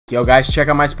Yo guys, check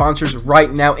out my sponsors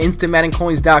right now,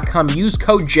 InstantMaddenCoins.com. Use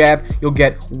code JAB. You'll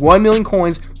get 1 million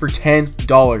coins for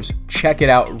 $10. Check it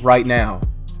out right now.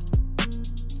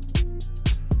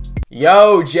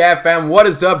 Yo, Jab fam, what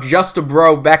is up?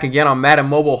 JustABro back again on Madden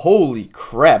Mobile. Holy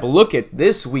crap, look at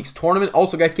this week's tournament.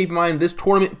 Also, guys, keep in mind, this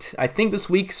tournament, I think this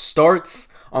week starts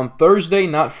on Thursday,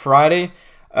 not Friday.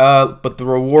 But the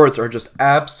rewards are just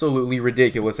absolutely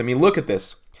ridiculous. I mean, look at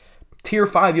this. Tier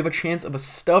 5, you have a chance of a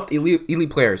stuffed elite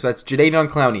player. So that's Jadeveon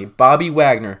Clowney, Bobby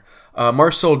Wagner,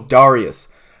 Marcel Darius.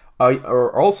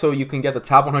 Or also, you can get the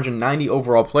top 190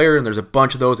 overall player, and there's a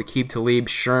bunch of those: Aqib Talib,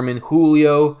 Sherman,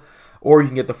 Julio. Or you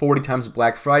can get the 40 times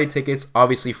Black Friday tickets.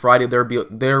 Obviously, Friday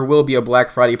there will be a Black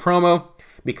Friday promo,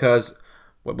 because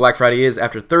what Black Friday is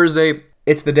after Thursday,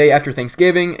 it's the day after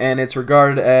Thanksgiving, and it's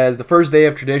regarded as the first day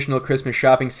of traditional Christmas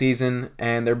shopping season,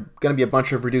 and there are going to be a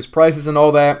bunch of reduced prices and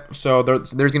all that, so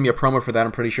there's going to be a promo for that,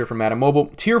 I'm pretty sure, for Madden Mobile.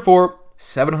 Tier 4,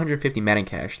 750 Madden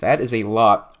Cash. That is a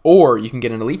lot. Or you can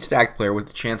get an Elite Stacked player with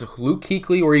the chance of Luke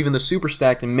Kuechly, or even the Super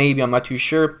Stacked, and maybe, I'm not too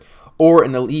sure, or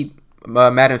an Elite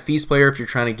Madden Feast player if you're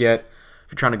trying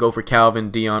to go for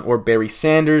Calvin, Dion, or Barry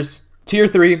Sanders. Tier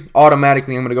 3,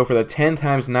 automatically I'm going to go for the 10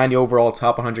 times 90 overall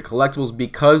top 100 collectibles,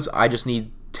 because I just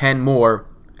need 10 more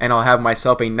and I'll have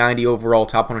myself a 90 overall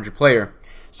top 100 player.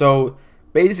 So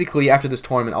basically after this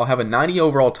tournament, I'll have a 90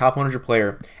 overall top 100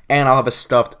 player and I'll have a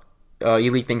stuffed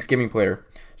Elite Thanksgiving player.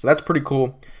 So that's pretty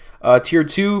cool. Tier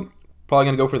 2, probably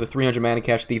going to go for the 300 Madden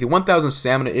Cash. The 1000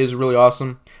 stamina is really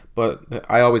awesome, but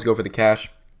I always go for the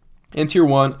cash. In Tier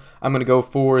 1, I'm going to go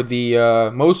for the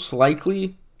most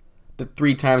likely the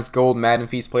 3 times gold Madden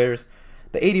Feast players.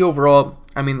 The 80 overall,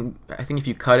 I mean, I think if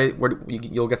you cut it,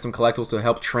 you'll get some collectibles to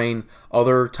help train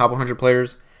other top 100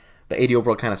 players. The 80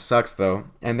 overall kind of sucks though.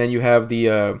 And then you have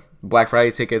the Black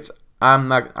Friday tickets. I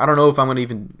don't know if I'm going to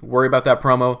even worry about that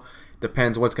promo.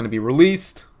 Depends what's going to be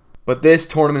released. But this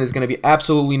tournament is going to be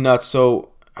absolutely nuts. So,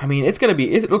 I mean,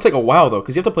 it'll take a while though,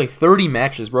 because you have to play 30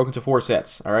 matches broken to 4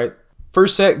 sets, all right?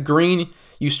 First set, green,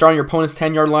 you start on your opponent's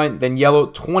 10-yard line, then yellow,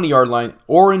 20-yard line,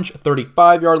 orange,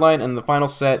 35-yard line, and the final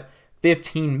set,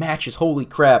 15 matches. Holy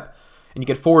crap. And you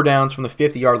get 4 downs from the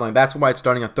 50-yard line. That's why it's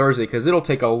starting on Thursday, because it'll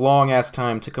take a long-ass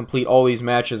time to complete all these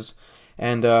matches.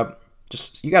 And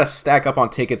you got to stack up on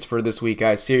tickets for this week,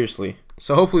 guys, seriously.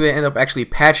 So hopefully they end up actually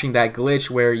patching that glitch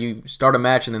where you start a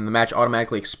match and then the match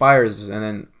automatically expires, and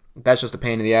then that's just a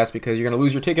pain in the ass because you're going to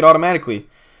lose your ticket automatically.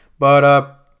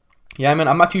 But, yeah, man,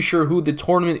 I'm not too sure who the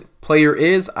tournament player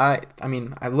is. I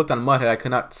mean, I looked on Mudhead. I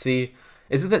could not see.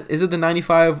 Is it the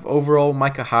 95 overall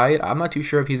Micah Hyde? I'm not too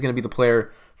sure if he's going to be the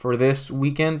player for this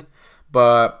weekend,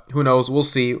 but who knows? We'll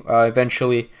see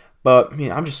eventually. But, I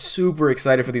mean, I'm just super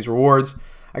excited for these rewards.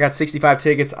 I got 65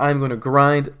 tickets. I'm going to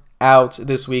grind out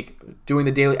this week doing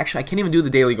the daily. Actually, I can't even do the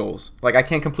daily goals. Like, I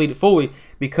can't complete it fully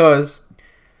because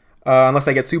unless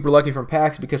I get super lucky from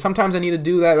packs, because sometimes I need to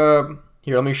do that.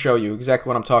 Here, let me show you exactly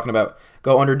what I'm talking about.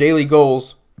 Go under daily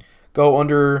goals. Go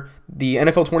under the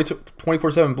NFL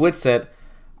 24/7 Blitz set.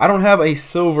 I don't have a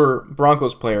silver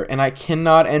Broncos player, and I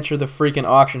cannot enter the freaking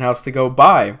auction house to go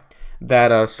buy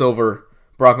that silver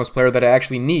Broncos player that I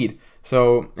actually need.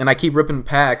 So, and I keep ripping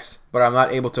packs, but I'm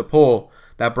not able to pull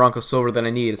that Broncos silver that I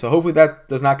need. So hopefully that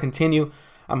does not continue.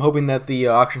 I'm hoping that the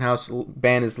auction house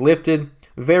ban is lifted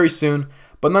very soon.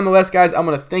 But nonetheless, guys, I'm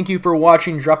going to thank you for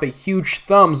watching. Drop a huge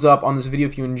thumbs up on this video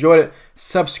if you enjoyed it.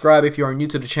 Subscribe if you are new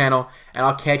to the channel. And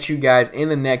I'll catch you guys in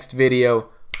the next video.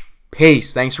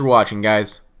 Peace. Thanks for watching,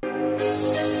 guys.